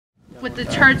with the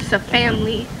church as a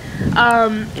family.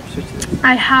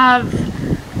 I have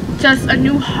just a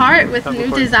new heart with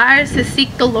new desires to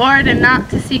seek the Lord and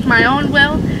not to seek my own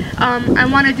will. I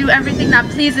want to do everything that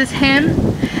pleases Him,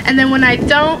 and then when I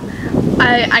don't,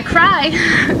 I cry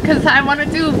because I want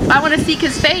to seek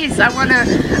His face. I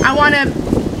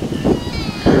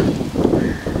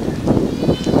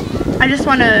just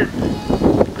want to,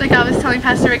 like I was telling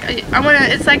Pastor Rick,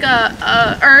 it's like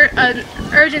an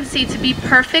urgency to be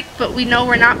perfect, but we know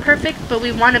we're not perfect, but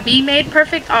we want to be made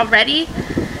perfect already.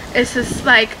 It's just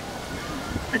like,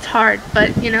 it's hard,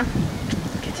 but you know,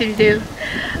 continue to do.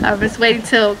 Just waiting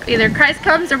till either Christ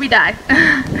comes or we die.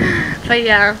 But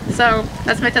yeah, so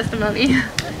that's my testimony.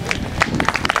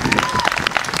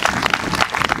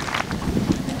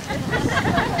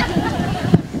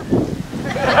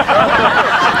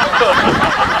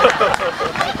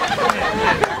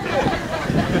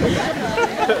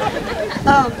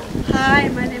 Hi,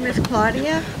 my name is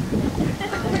Claudia.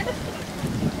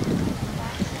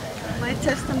 My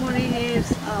testimony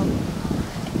is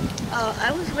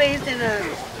I was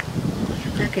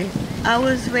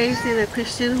raised in a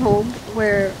Christian home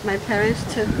where my parents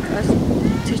took us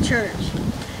to church.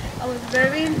 I was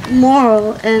very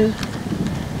moral and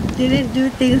didn't do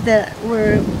things that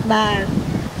were bad,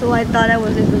 so I thought I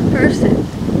was a good person.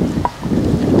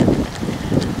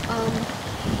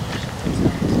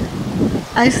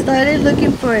 I started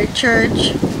looking for a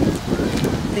church.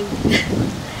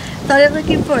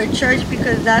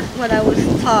 Because that's what I was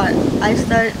taught. I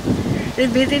started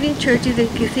visiting churches in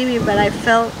Kissimmee, but I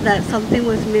felt that something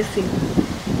was missing.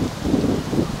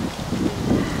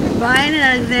 Brian and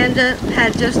Alexandra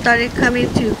had just started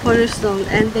coming to Cornerstone,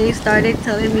 and they started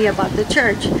telling me about the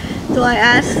church. So I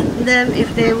asked them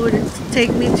if they would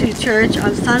take me to church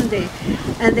on Sunday,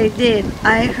 and they did.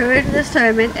 I heard the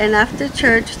sermon, and after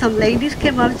church, some ladies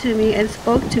came up to me and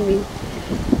spoke to me.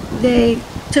 They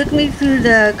took me through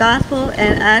the gospel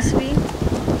and asked me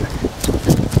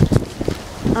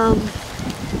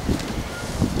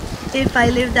if I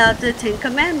lived out the 10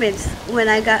 Commandments. When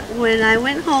I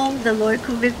went home, the Lord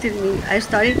convicted me. I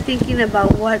started thinking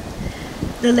about what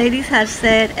the ladies had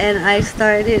said, and I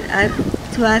started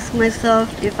to ask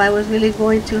myself if I was really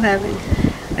going to heaven.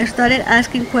 I started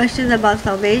asking questions about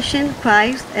salvation,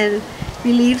 Christ, and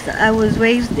beliefs I was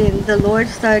raised in. The Lord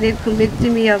started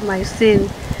convicting me of my sin,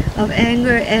 of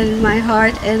anger in my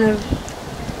heart, and of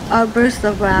outbursts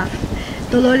of wrath.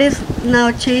 The Lord is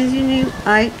now changing me.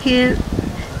 I can't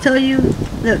tell you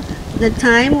the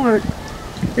time or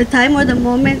the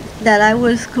moment that I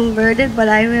was converted, but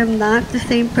I am not the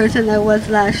same person I was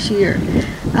last year.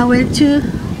 I want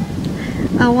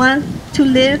to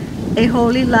live a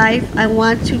holy life. I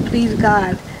want to please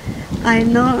God. I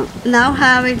now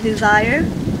have a desire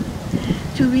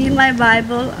to read my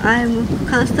Bible. I'm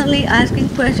constantly asking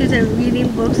questions and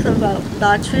reading books about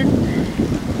doctrine.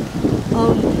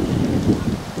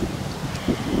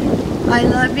 I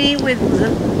love being with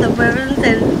the brethren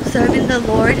and serving the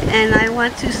Lord, and I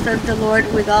want to serve the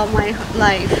Lord with all my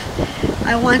life.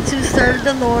 I want to serve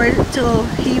the Lord till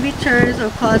He returns or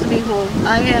calls me home.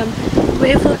 I am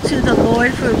grateful to the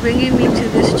Lord for bringing me to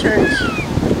this church.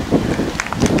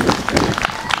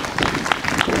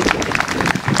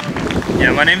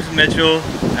 Yeah, my name's Mitchell.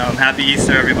 Happy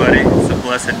Easter, everybody. It's a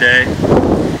blessed day.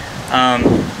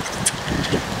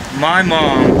 My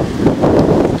mom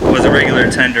was a regular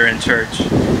attender in church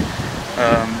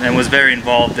and was very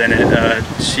involved in it.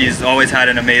 She's always had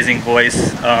an amazing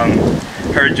voice.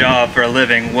 Her job for a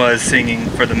living was singing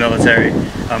for the military,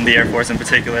 the Air Force in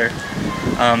particular.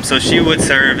 So she would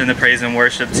serve in the praise and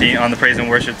worship team, on the praise and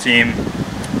worship team,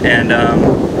 and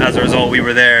as a result, we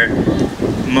were there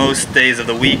most days of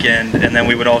the weekend, and then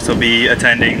we would also be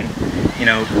attending, you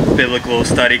know, biblical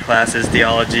study classes,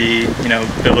 theology, you know,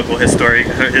 biblical history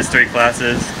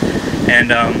classes, and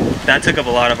that took up a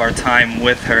lot of our time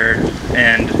with her,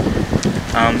 and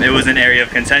it was an area of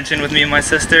contention with me and my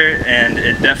sister, and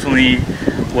it definitely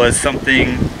was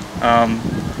something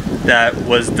that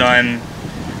was done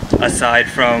aside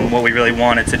from what we really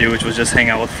wanted to do, which was just hang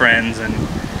out with friends, and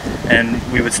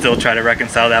we would still try to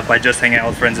reconcile that by just hanging out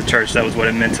with friends at church. That was what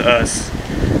it meant to us.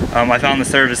 I found the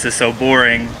services so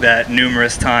boring that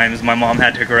numerous times my mom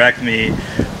had to correct me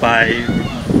by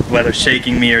whether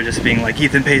shaking me or just being like,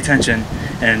 "Ethan, pay attention,"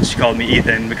 and she called me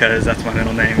Ethan because that's my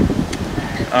middle name.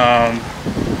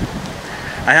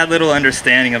 I had little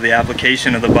understanding of the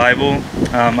application of the Bible.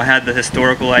 I had the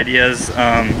historical ideas,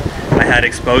 I had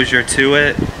exposure to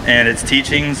it and its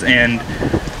teachings, and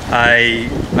I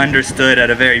understood at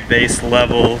a very base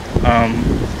level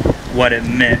what it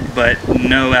meant, but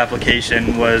no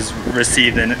application was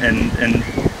received in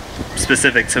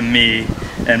specific to me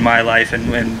and my life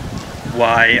and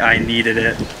why I needed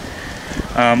it.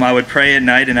 I would pray at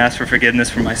night and ask for forgiveness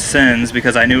for my sins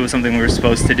because I knew it was something we were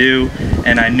supposed to do,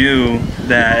 and I knew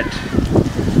that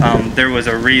there was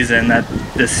a reason that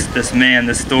this man,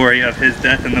 the story of his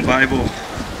death in the Bible.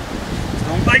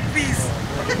 Don't like these.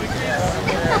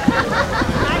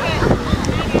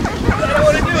 I don't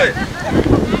want to do it.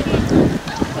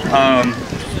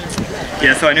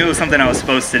 Yeah, so I knew it was something I was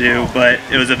supposed to do, but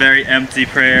it was a very empty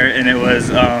prayer, and it was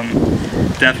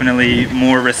definitely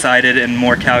more recited and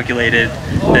more calculated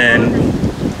than...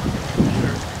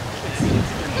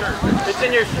 It's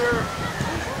in your shirt.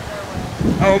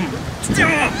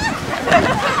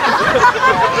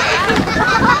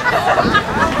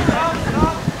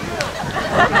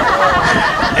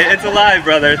 It's alive,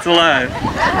 brother, it's alive.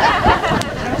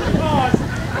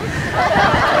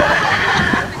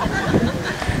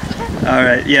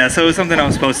 Alright, yeah, so it was something I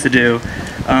was supposed to do.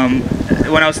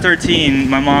 When I was 13,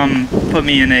 my mom put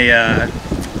me in a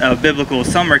biblical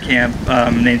summer camp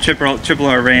named Triple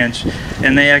R Ranch,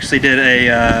 and they actually did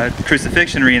a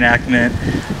crucifixion reenactment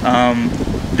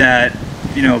that,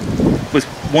 you know, was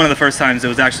one of the first times it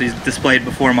was actually displayed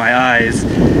before my eyes.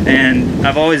 And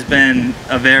I've always been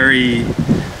a very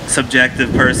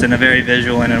subjective person, a very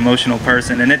visual and emotional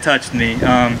person, and it touched me.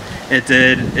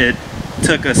 It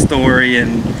took a story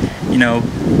and, you know,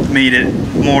 made it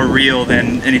more real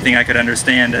than anything I could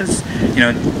understand as, you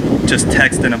know, just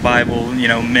text in a Bible, you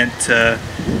know, meant to,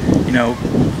 you know,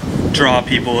 draw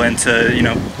people into, you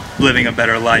know, living a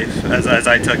better life as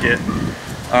I took it.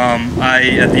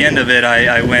 At the end of it,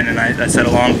 I went and I said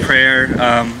a long prayer.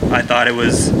 I thought it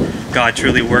was God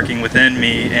truly working within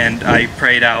me, and I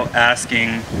prayed out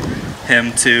asking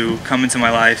Him to come into my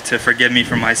life, to forgive me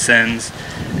for my sins.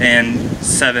 And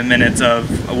 7 minutes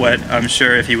of what I'm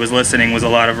sure, if He was listening, was a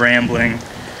lot of rambling.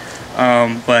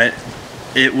 But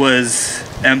it was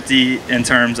empty in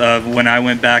terms of when I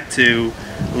went back to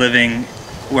living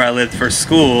where I lived for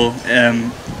school.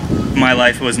 My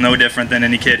life was no different than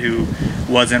any kid who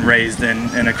wasn't raised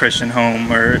in a Christian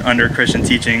home or under Christian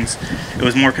teachings. It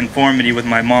was more conformity with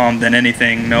my mom than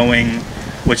anything, knowing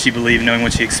what she believed, knowing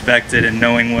what she expected, and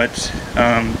knowing what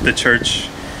the church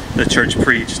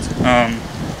preached.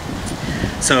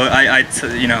 So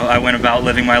I went about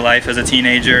living my life as a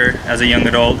teenager, as a young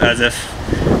adult, as if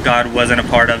God wasn't a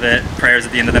part of it. Prayers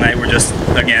at the end of the night were just,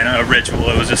 again, a ritual.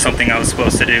 It was just something I was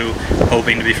supposed to do,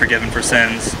 hoping to be forgiven for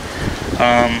sins.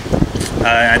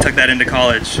 I took that into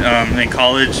college. In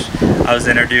college, I was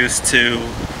introduced to,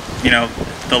 you know,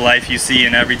 the life you see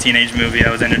in every teenage movie. I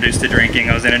was introduced to drinking.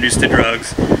 I was introduced to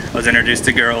drugs. I was introduced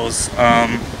to girls,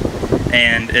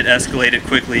 and it escalated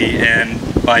quickly. And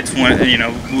by 20, you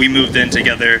know, we moved in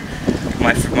together.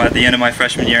 At the end of my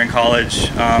freshman year in college,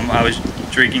 I was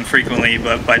drinking frequently,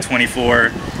 but by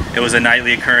 24, it was a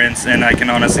nightly occurrence, and I can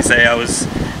honestly say I was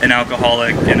an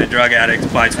alcoholic and a drug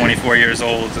addict by 24 years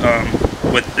old,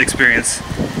 with experience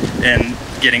in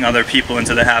getting other people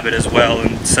into the habit as well,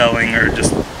 and selling or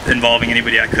just involving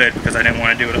anybody I could because I didn't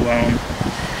want to do it alone.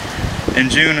 In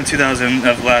June of 2000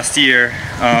 of last year,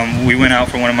 we went out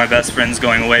for one of my best friend's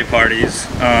going away parties,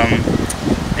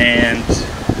 and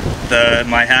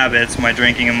my habits, my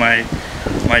drinking and my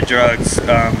drugs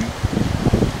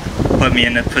put me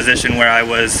in a position where I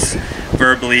was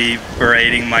verbally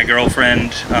berating my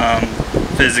girlfriend,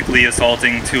 physically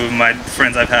assaulting two of my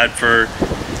friends I've had for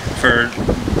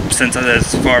since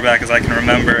as far back as I can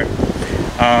remember.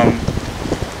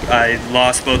 I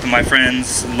lost both of my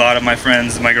friends. A lot of my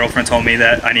friends, my girlfriend told me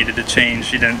that I needed to change.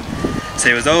 She didn't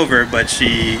say it was over, but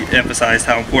she emphasized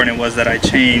how important it was that I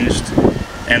changed,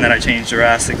 and that I changed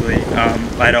drastically.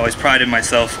 I'd always prided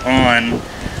myself on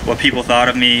what people thought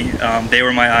of me. They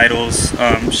were my idols.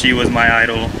 She was my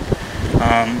idol.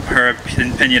 Her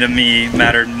opinion of me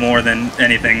mattered more than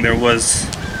anything. There was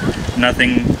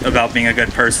nothing about being a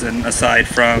good person aside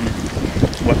from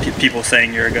what people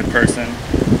saying you're a good person.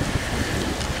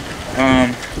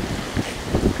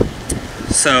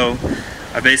 So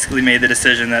I basically made the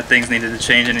decision that things needed to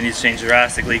change, and it needs to change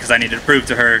drastically, because I needed to prove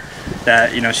to her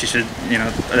that, you know, she should, you know,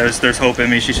 there's hope in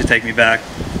me. She should take me back.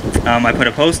 I put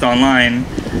a post online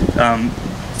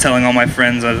telling all my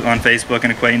friends on Facebook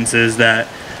and acquaintances that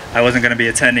I wasn't going to be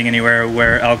attending anywhere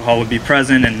where alcohol would be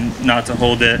present, and not to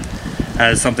hold it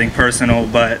as something personal,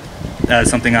 but as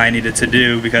something I needed to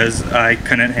do, because I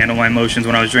couldn't handle my emotions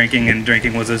when I was drinking, and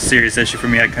drinking was a serious issue for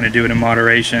me. I couldn't do it in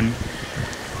moderation.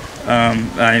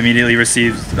 I immediately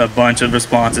received a bunch of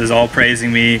responses, all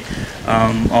praising me,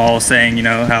 all saying, you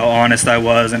know, how honest I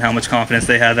was and how much confidence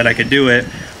they had that I could do it.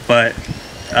 But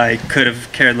I could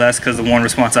have cared less, because the one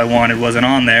response I wanted wasn't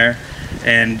on there,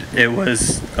 and it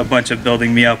was a bunch of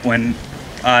building me up when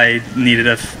I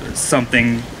needed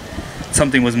something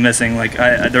was missing. Like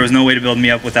there was no way to build me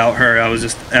up without her. I was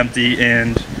just empty,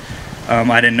 and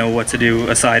I didn't know what to do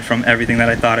aside from everything that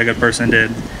I thought a good person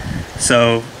did.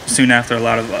 So soon after a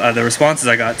lot of the responses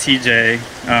I got, TJ,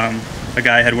 a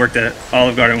guy I had worked at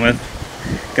Olive Garden with,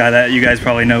 a guy that you guys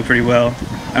probably know pretty well,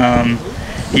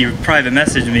 he private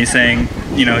messaged me saying,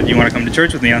 you know, do you want to come to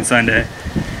church with me on Sunday?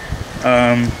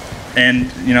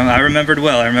 And you know, I remembered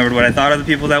well. I remembered what I thought of the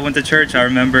people that went to church. I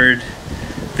remembered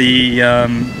the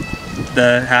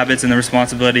habits and the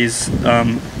responsibilities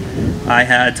I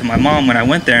had to my mom when I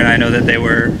went there, and I know that they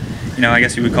were, you know, I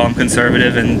guess you would call them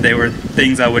conservative, and they were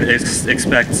things I would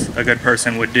expect a good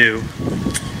person would do.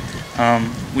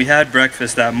 We had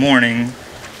breakfast that morning,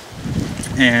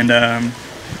 and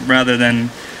rather than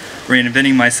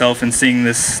reinventing myself and seeing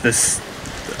this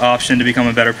option to become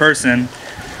a better person,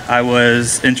 I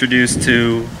was introduced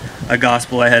to a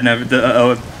gospel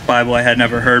a Bible I had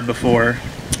never heard before.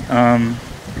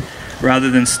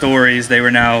 Rather than stories, they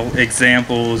were now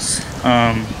examples.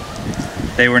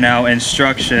 They were now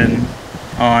instruction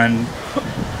on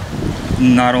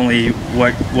not only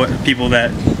what people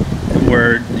that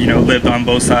were, you know, lived on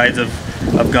both sides of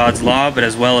God's law, but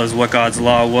as well as what God's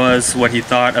law was, what he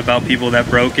thought about people that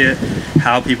broke it,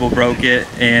 how people broke it,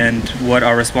 and what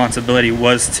our responsibility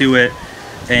was to it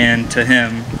and to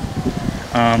him,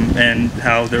 and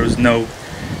how there was no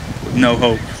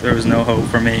hope. There was no hope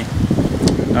for me.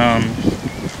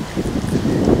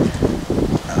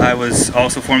 I was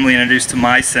also formally introduced to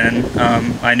my sin.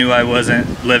 I knew I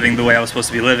wasn't living the way I was supposed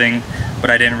to be living, but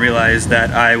I didn't realize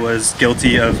that I was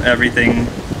guilty of everything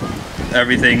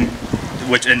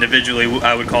which individually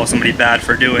I would call somebody bad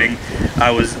for doing.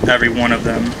 I was every one of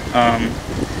them.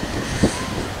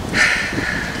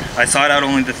 I sought out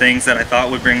only the things that I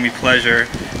thought would bring me pleasure,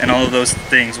 and all of those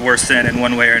things were sin in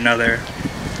one way or another.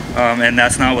 And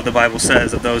that's not what the Bible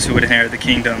says of those who would inherit the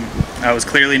kingdom. I was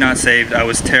clearly not saved. I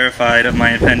was terrified of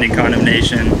my impending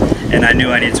condemnation, and I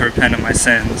knew I needed to repent of my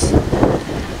sins.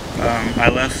 I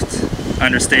left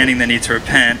understanding the need to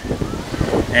repent,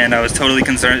 and I was totally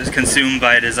consumed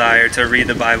by a desire to read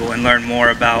the Bible and learn more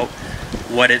about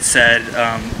what it said,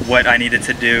 what I needed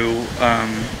to do,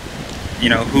 you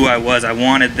know, who I was. I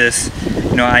wanted this,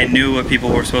 you know, I knew what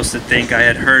people were supposed to think. I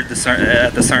had heard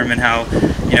at the sermon how,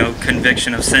 you know,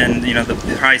 conviction of sin, you know, the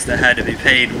price that had to be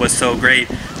paid was so great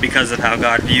because of how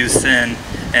God views sin,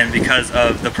 and because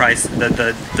of the price,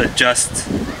 the just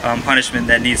punishment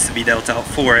that needs to be dealt out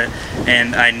for it.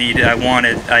 And I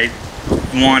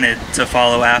wanted to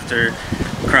follow after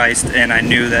Christ, and I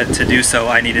knew that to do so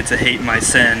I needed to hate my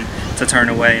sin, to turn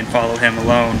away and follow him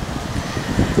alone.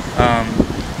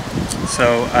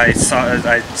 So I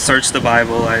searched the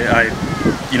Bible. I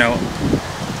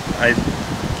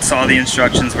saw the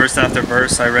instructions verse after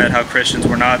verse. I read how Christians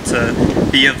were not to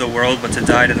be of the world, but to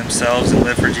die to themselves and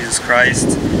live for Jesus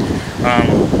Christ.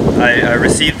 I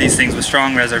received these things with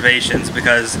strong reservations,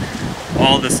 because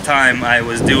all this time I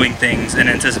was doing things in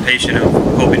anticipation of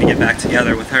hoping to get back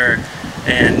together with her,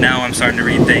 and now I'm starting to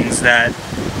read things that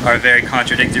are very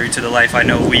contradictory to the life I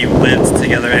know we lived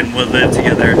together and would live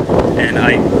together. And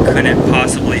I couldn't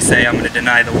possibly say I'm going to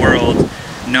deny the world,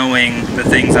 knowing the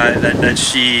things that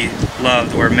she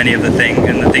loved were many of the things,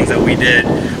 and the things that we did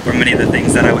were many of the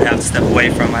things that I would have to step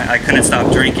away from. I couldn't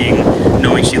stop drinking,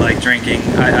 knowing she liked drinking.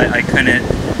 I couldn't,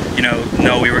 you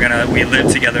know we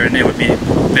lived together, and it would be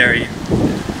very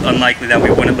unlikely that we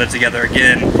wouldn't live together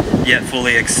again, yet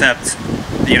fully accept,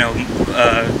 you know,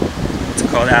 what's it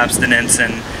called, abstinence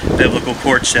and biblical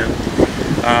courtship.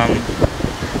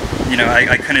 You know,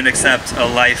 I couldn't accept a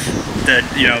life that,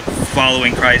 you know,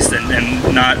 following Christ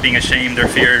and not being ashamed or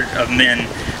feared of men,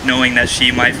 knowing that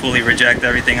she might fully reject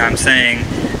everything I'm saying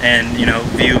and, you know,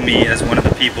 view me as one of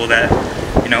the people that,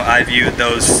 you know, I viewed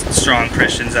those strong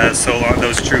Christians as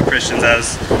those true Christians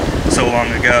as so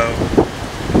long ago.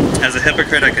 As a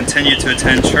hypocrite, I continued to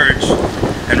attend church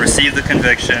and receive the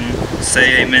conviction,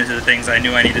 say amen to the things I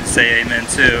knew I needed to say amen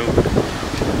to.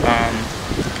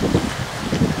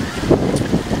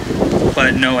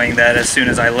 But knowing that as soon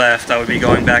as I left, I would be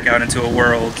going back out into a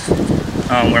world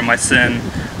where my sin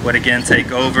would again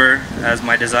take over, as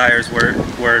my desires were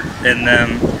in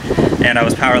them, and I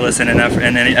was powerless in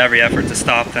every effort to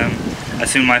stop them. I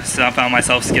soon found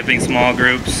myself skipping small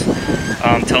groups,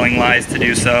 telling lies to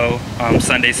do so.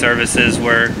 Sunday services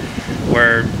were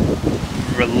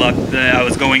reluctant. I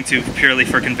was going to purely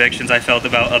for convictions I felt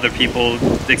about other people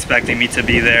expecting me to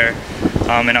be there.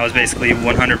 And I was basically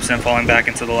 100% falling back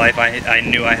into the life I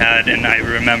knew I had and I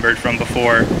remembered from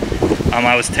before.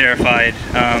 I was terrified.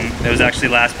 It was actually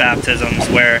last baptisms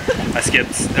where I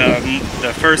skipped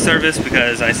the first service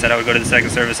because I said I would go to the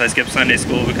second service. I skipped Sunday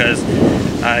school because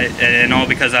all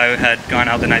because I had gone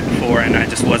out the night before and I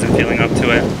just wasn't feeling up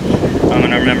to it.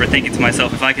 And I remember thinking to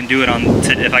myself, if I can do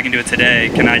it today,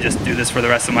 can I just do this for the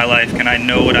rest of my life? Can I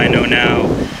know what I know now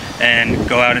and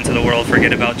go out into the world,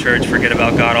 forget about church, forget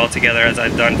about God altogether as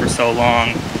I've done for so long,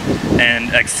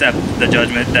 and accept the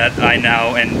judgment that I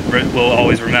now and will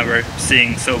always remember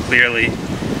seeing so clearly?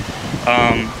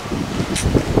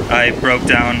 I broke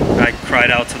down. I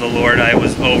cried out to the Lord. I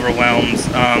was overwhelmed.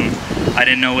 I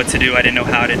didn't know what to do. I didn't know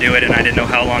how to do it, and I didn't know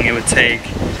how long it would take.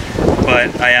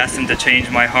 But I asked him to change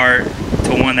my heart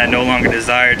to one that no longer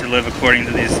desired to live according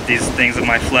to these things of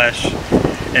my flesh,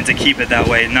 and to keep it that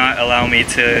way, not allow me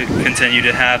to continue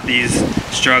to have these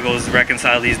struggles,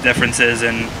 reconcile these differences,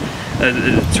 and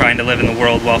trying to live in the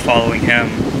world while following him.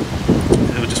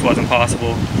 It just wasn't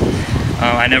possible.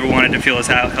 I never wanted to feel as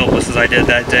helpless as I did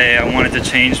that day. I wanted to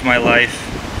change my life,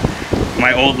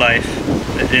 my old life,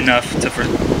 enough to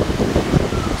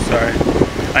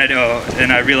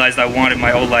and I realized I wanted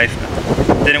my old life,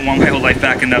 didn't want my old life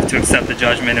back enough to accept the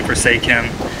judgment and forsake him.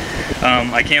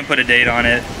 I can't put a date on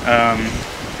it.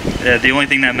 The only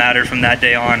thing that mattered from that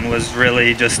day on was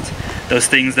really just those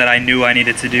things that I knew I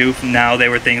needed to do. Now they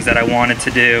were things that I wanted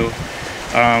to do.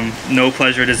 No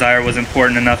pleasure or desire was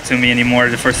important enough to me anymore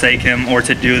to forsake him or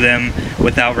to do them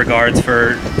without regards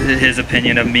for his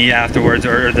opinion of me afterwards,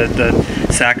 or the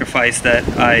sacrifice that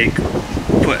I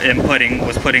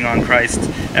was putting on Christ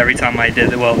every time I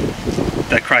did it. Well,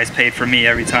 that Christ paid for me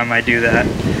every time I do that.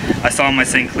 I saw my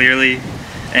sin clearly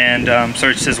and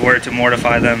searched his word to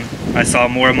mortify them. I saw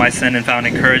more of my sin and found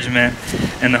encouragement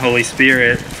in the Holy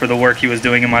Spirit for the work he was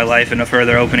doing in my life and a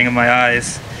further opening of my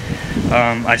eyes.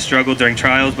 I struggled during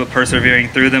trials, but persevering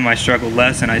through them, I struggled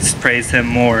less and I praised him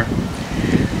more.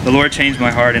 The Lord changed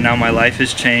my heart, and now my life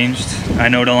has changed. I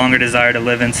no longer desire to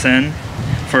live in sin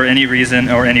for any reason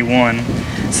or anyone.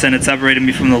 Sin had separated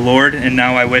me from the Lord, and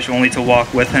now I wish only to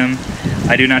walk with him.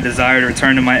 I do not desire to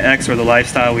return to my ex or the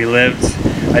lifestyle we lived.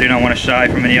 I do not want to shy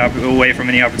away from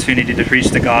any opportunity to preach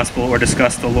the gospel or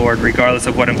discuss the Lord, regardless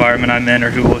of what environment I'm in or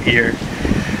who will hear.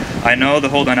 I know the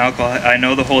hold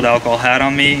alcohol had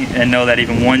on me, and know that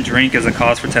even one drink is a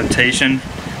cause for temptation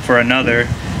for another.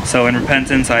 So in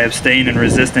repentance, I abstain and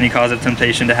resist any cause of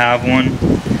temptation to have one.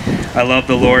 I love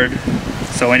the Lord,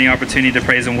 so any opportunity to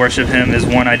praise and worship him is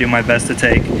one I do my best to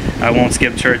take. I won't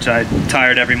skip church. I'm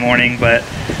tired every morning, but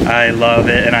I love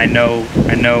it, and I know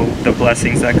the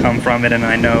blessings that come from it, and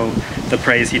I know the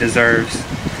praise he deserves.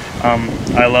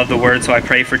 I love the word, so I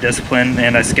pray for discipline,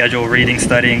 and I schedule reading,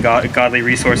 study, and godly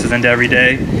resources into every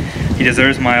day. He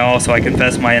deserves my all, so I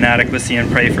confess my inadequacy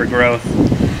and pray for growth.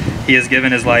 He has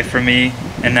given his life for me,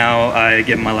 and now I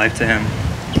give my life to him.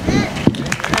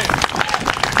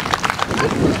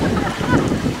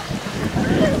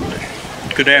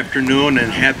 Good afternoon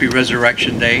and happy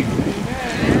Resurrection Day.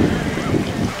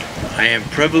 I am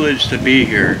privileged to be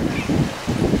here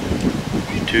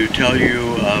to tell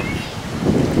you of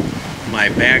my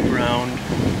background,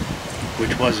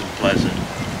 which wasn't pleasant,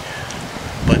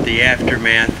 but the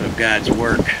aftermath of God's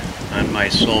work on my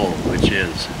soul, which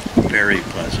is very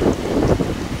pleasant.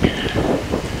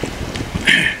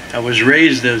 I was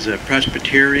raised as a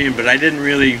Presbyterian, but I didn't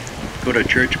really go to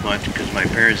church much because my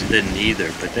parents didn't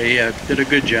either, but they did a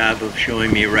good job of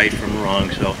showing me right from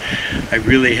wrong, so I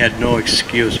really had no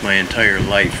excuse my entire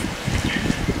life.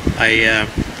 I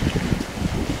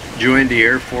joined the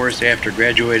Air Force after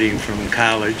graduating from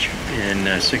college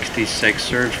in '66,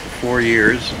 served for 4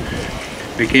 years,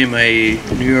 became a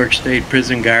New York State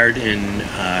prison guard in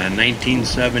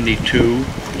 1972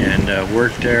 and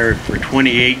worked there for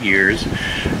 28 years.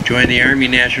 Joined the Army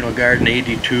National Guard in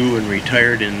 '82 and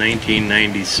retired in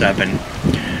 1997.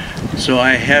 So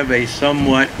I have a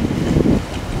somewhat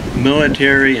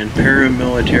military and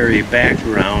paramilitary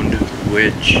background,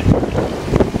 which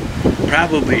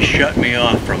probably shut me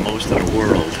off from most of the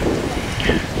world,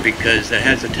 because that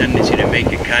has a tendency to make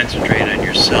you concentrate on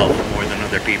yourself more than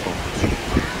other people.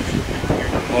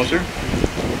 Closer.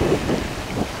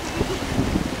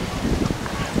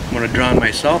 I'm going to drown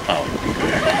myself out.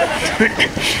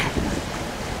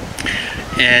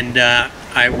 And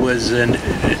I was an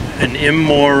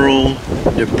immoral,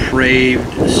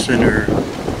 depraved sinner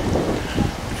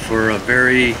for a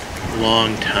very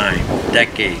long time,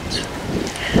 decades.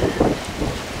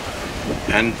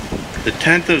 On the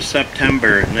 10th of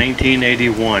September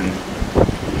 1981,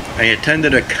 I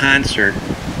attended a concert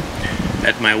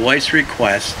at my wife's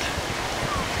request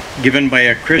given by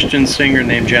a Christian singer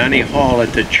named Johnny Hall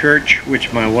at the church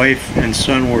which my wife and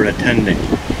son were attending.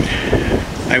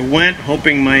 I went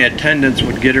hoping my attendance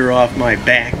would get her off my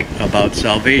back about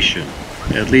salvation,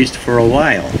 at least for a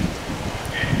while.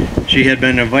 She had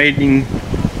been inviting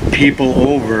people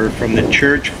over from the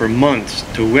church for months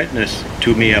to witness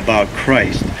to me about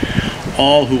Christ,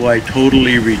 all who I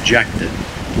totally rejected.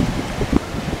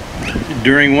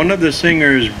 During one of the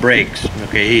singer's breaks,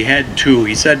 okay, he had two.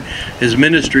 He said his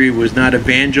ministry was not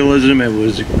evangelism, it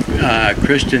was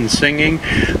Christian singing,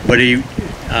 but he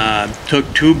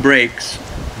took 2 breaks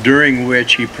during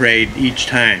which he prayed each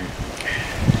time.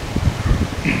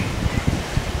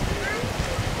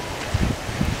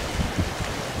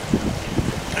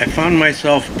 I found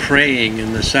myself praying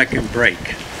in the second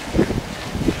break.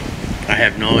 I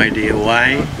have no idea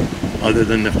why, other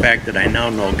than the fact that I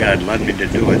now know God led me to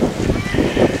do it.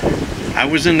 I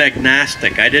was an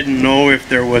agnostic. I didn't know if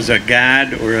there was a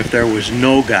God or if there was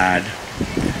no God,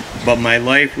 but my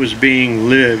life was being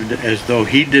lived as though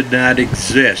He did not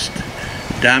exist,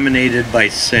 dominated by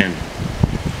sin.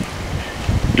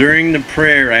 During the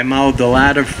prayer, I mouthed a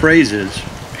lot of phrases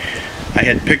I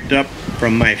had picked up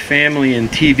from my family and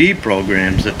TV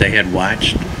programs that they had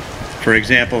watched. For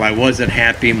example, I wasn't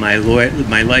happy, my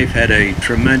life had a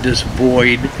tremendous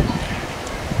void.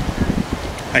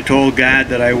 I told God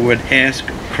that I would ask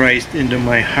Christ into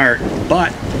my heart,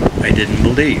 but I didn't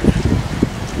believe.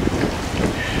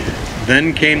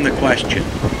 Then came the question,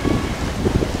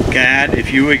 God,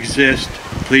 if you exist,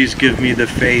 please give me the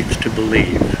faith to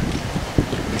believe.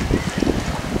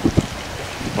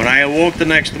 When I awoke the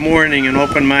next morning and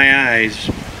opened my eyes,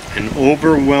 an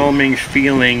overwhelming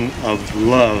feeling of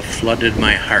love flooded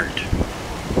my heart.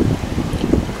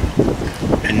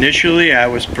 Initially, I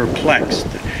was perplexed,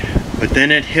 but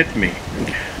then it hit me.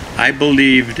 I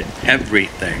believed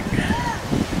everything.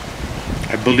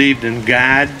 I believed in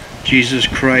God, Jesus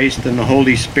Christ, and the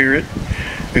Holy Spirit,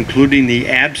 including the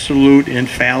absolute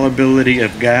infallibility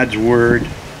of God's Word,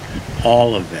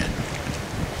 all of it.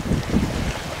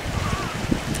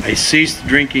 I ceased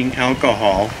drinking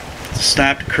alcohol,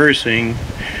 stopped cursing,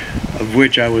 of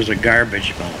which I was a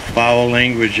garbage mouth, foul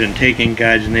language, and taking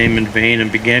God's name in vain,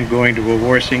 and began going to a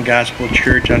Worthing Gospel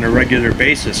Church on a regular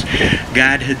basis.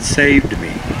 God had saved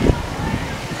me.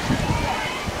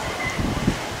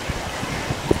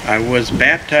 I was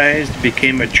baptized,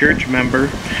 became a church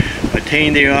member,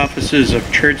 attained the offices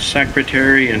of church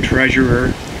secretary and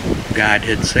treasurer. God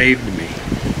had saved me.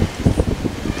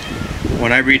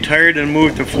 When I retired and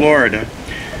moved to Florida,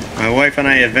 my wife and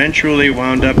I eventually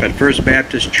wound up at First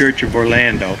Baptist Church of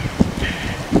Orlando.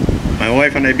 My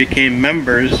wife and I became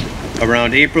members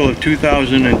around April of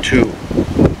 2002.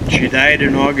 She died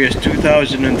in August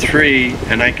 2003,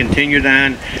 and I continued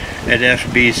on at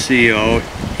FBCO,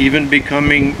 even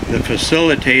becoming the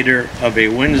facilitator of a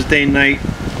Wednesday night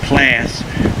class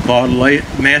called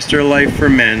Master Life for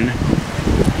Men,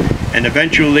 and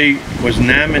eventually was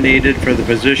nominated for the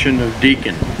position of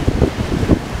deacon.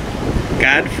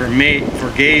 God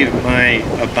forgave my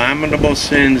abominable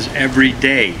sins every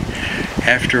day.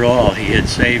 After all, He had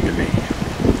saved me.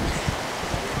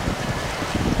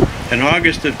 In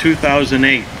August of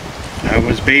 2008, I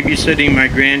was babysitting my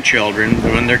grandchildren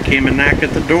when there came a knock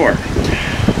at the door.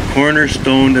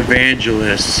 Cornerstone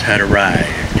evangelists had arrived.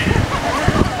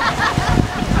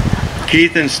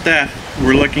 Keith and Steph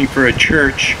were looking for a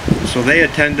church, so they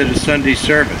attended a Sunday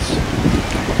service.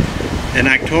 In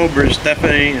October,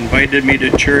 Stephanie invited me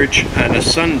to church on a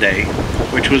Sunday,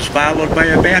 which was followed by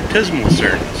a baptismal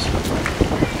service.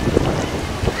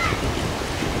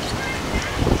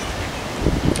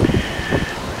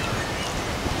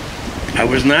 I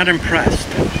was not impressed,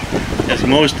 as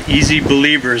most easy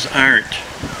believers aren't.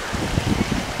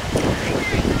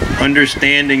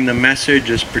 Understanding the message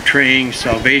as portraying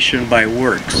salvation by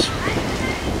works.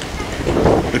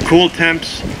 The cool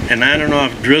temps and on and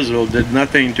off drizzle did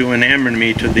nothing to enamor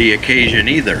me to the occasion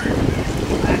either.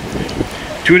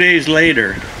 2 days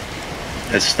later,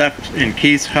 I stepped in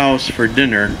Keith's house for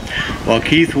dinner. While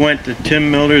Keith went to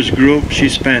Tim Miller's group, she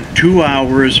spent 2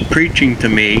 hours preaching to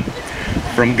me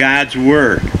from God's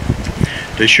Word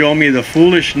to show me the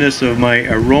foolishness of my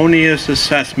erroneous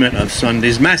assessment of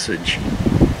Sunday's message.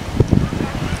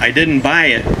 I didn't buy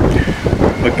it,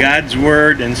 but God's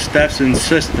Word and Steph's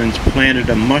insistence planted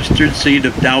a mustard seed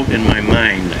of doubt in my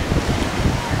mind.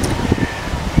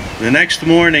 The next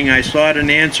morning, I sought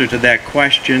an answer to that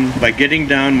question by getting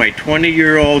down my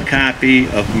 20-year-old copy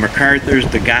of MacArthur's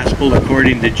The Gospel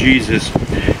According to Jesus,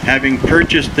 having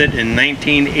purchased it in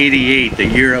 1988, the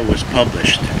year it was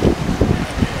published.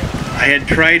 I had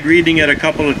tried reading it a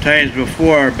couple of times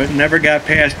before, but never got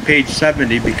past page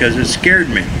 70 because it scared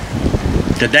me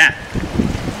to death.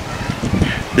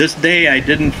 This day I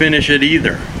didn't finish it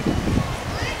either.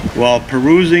 While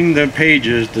perusing the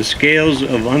pages, the scales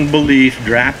of unbelief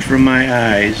dropped from my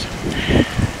eyes,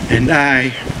 and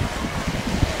I,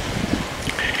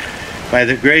 by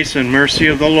the grace and mercy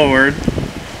of the Lord,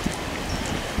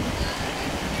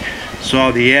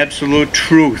 saw the absolute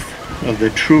truth of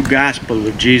the true gospel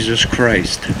of Jesus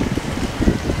Christ.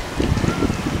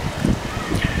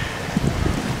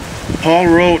 Paul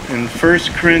wrote in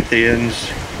 1 Corinthians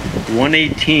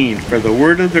 1:18, "For the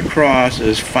word of the cross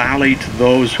is folly to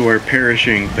those who are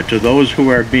perishing, but to those who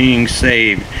are being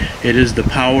saved, it is the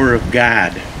power of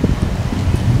God."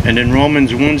 And in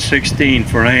Romans 1:16,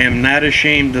 "For I am not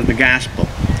ashamed of the gospel,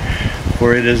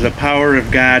 for it is the power of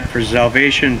God for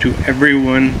salvation to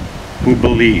everyone who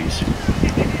believes."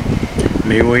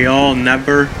 May we all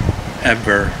never,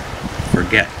 ever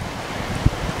forget.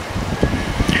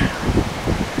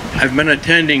 I've been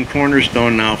attending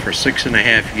Cornerstone now for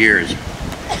 6.5 years.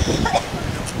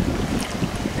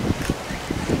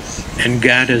 And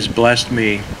God has blessed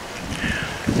me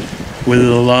with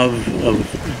the love of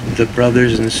the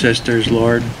brothers and sisters,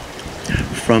 Lord,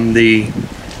 from the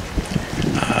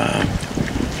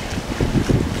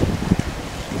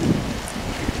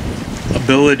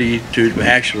ability to,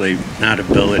 actually not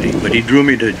ability, but he drew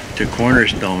me to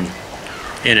Cornerstone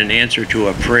in an answer to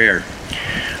a prayer.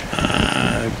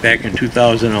 Back in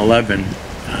 2011,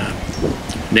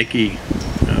 Nikki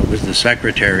was the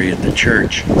secretary at the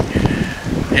church,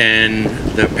 and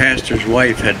the pastor's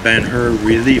wife had been her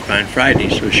relief on Friday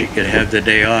so she could have the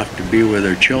day off to be with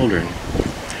her children.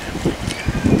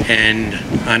 And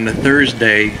on the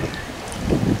Thursday,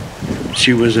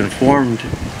 she was informed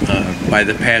by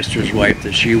the pastor's wife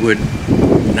that she would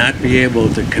not be able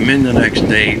to come in the next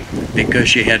day because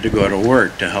she had to go to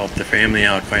work to help the family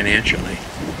out financially.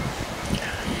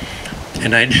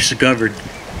 And I discovered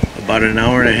about an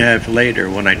hour and a half later,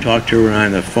 when I talked to her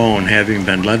on the phone, having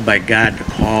been led by God to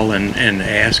call and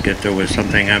ask if there was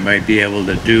something I might be able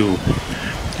to do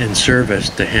in service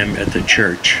to him at the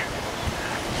church.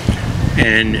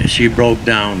 And she broke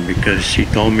down because she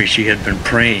told me she had been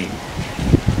praying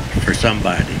for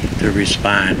somebody to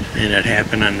respond, and it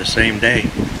happened on the same day.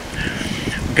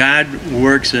 God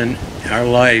works in our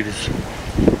lives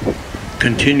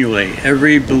continually.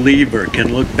 Every believer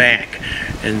can look back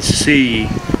and see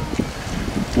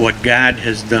what God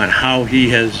has done, how he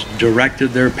has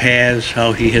directed their paths,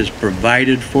 how he has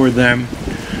provided for them,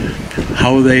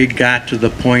 how they got to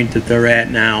the point that they're at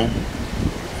now.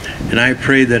 And I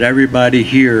pray that everybody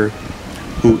here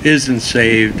who isn't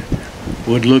saved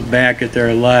would look back at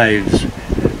their lives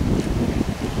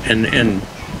and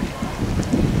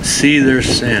see their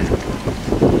sin.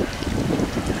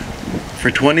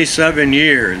 For 27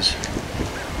 years,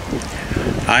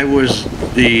 I was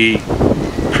the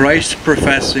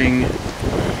Christ-professing,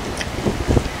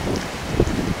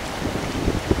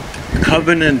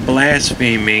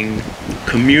 covenant-blaspheming,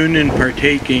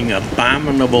 communion-partaking,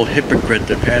 abominable hypocrite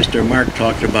that Pastor Mark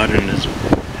talked about in his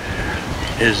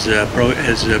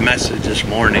message this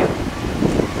morning.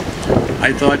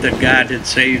 I thought that God had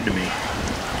saved me,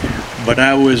 but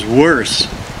I was worse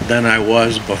than I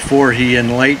was before he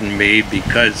enlightened me,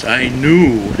 because I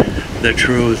knew the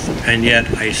truth, and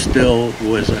yet I still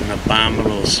was an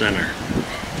abominable sinner.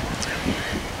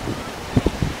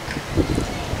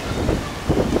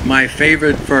 My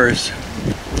favorite verse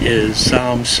is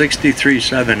Psalm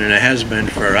 63:7, and it has been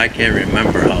for I can't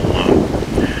remember how long.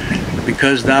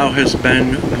 Because thou hast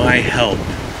been my help,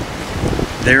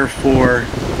 therefore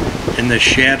in the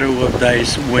shadow of thy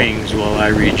wings will I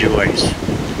rejoice.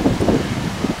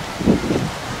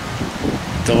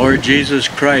 The Lord Jesus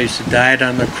Christ died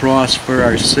on the cross for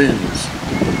our sins,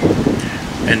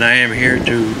 and I am here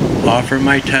to offer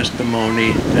my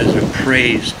testimony as a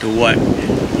praise to what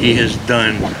he has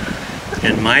done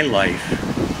in my life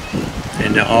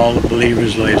and to all the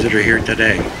believers' lives that are here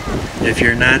today. If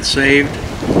you're not saved,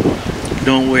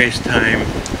 don't waste time.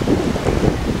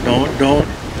 Don't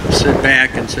sit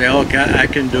back and say, "Oh God, I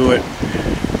can do it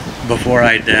before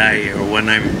I die or when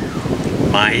I'm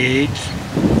my age."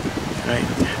 Right?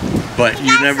 But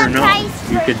you never know.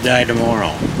 You could die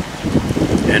tomorrow,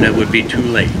 and it would be too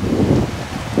late.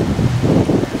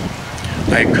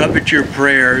 I covet your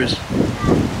prayers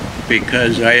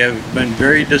because I have been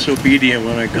very disobedient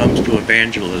when it comes to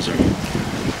evangelism.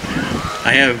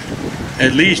 I have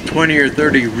at least 20 or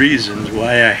 30 reasons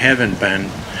why I haven't been,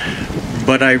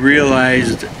 but I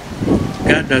realized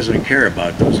God doesn't care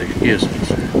about those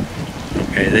excuses.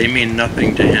 Okay, they mean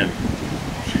nothing to him.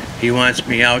 He wants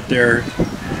me out there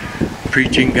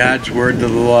preaching God's word to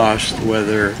the lost,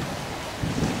 whether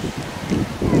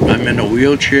I'm in a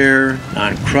wheelchair,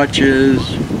 on crutches,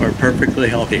 or perfectly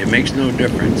healthy. It makes no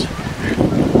difference.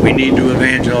 we need to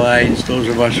evangelize those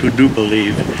of us who do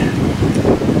believe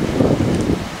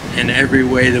in every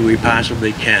way that we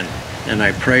possibly can. And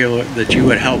I pray, Lord, that you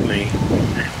would help me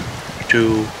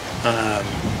to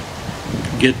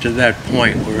get to that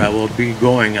point where I will be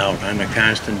going out on a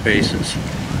constant basis.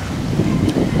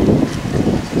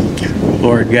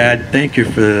 Lord God, thank you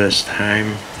for this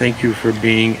time. Thank you for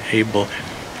being able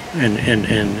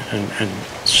and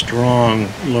strong,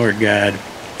 Lord God,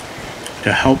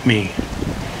 to help me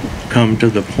come to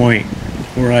the point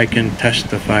where I can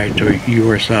testify to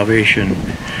your salvation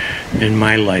in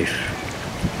my life.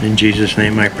 In Jesus'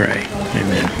 name I pray.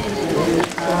 Amen.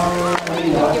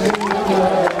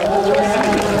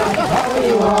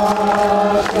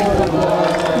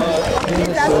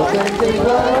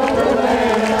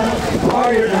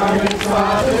 Are your garments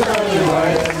spotless? Are you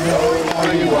white as snow?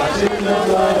 Are you washed in the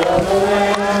blood of the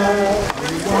Lamb?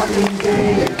 Are you walking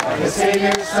daily by the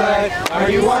Savior's side? Are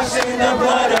you washed in the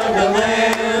blood of the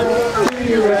Lamb? Do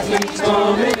you rest each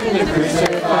moment in the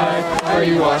crucified? Are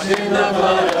you washed in the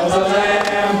blood of the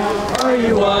Lamb? Are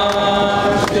you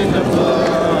washed in the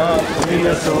blood? In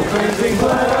the soul cleansing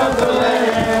blood of the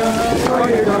Lamb. Are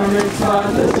your garments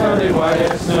spotless? Are they white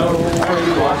as snow? Are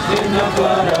you washed in the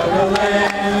blood of the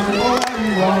Lamb? Are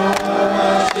you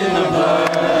washed in the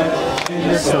blood? In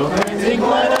the soul cleansing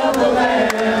blood of the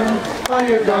Lamb. Are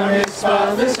your garments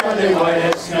spotless? Are they white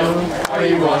as snow? Are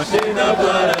you washed in the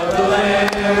blood of the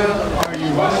Lamb?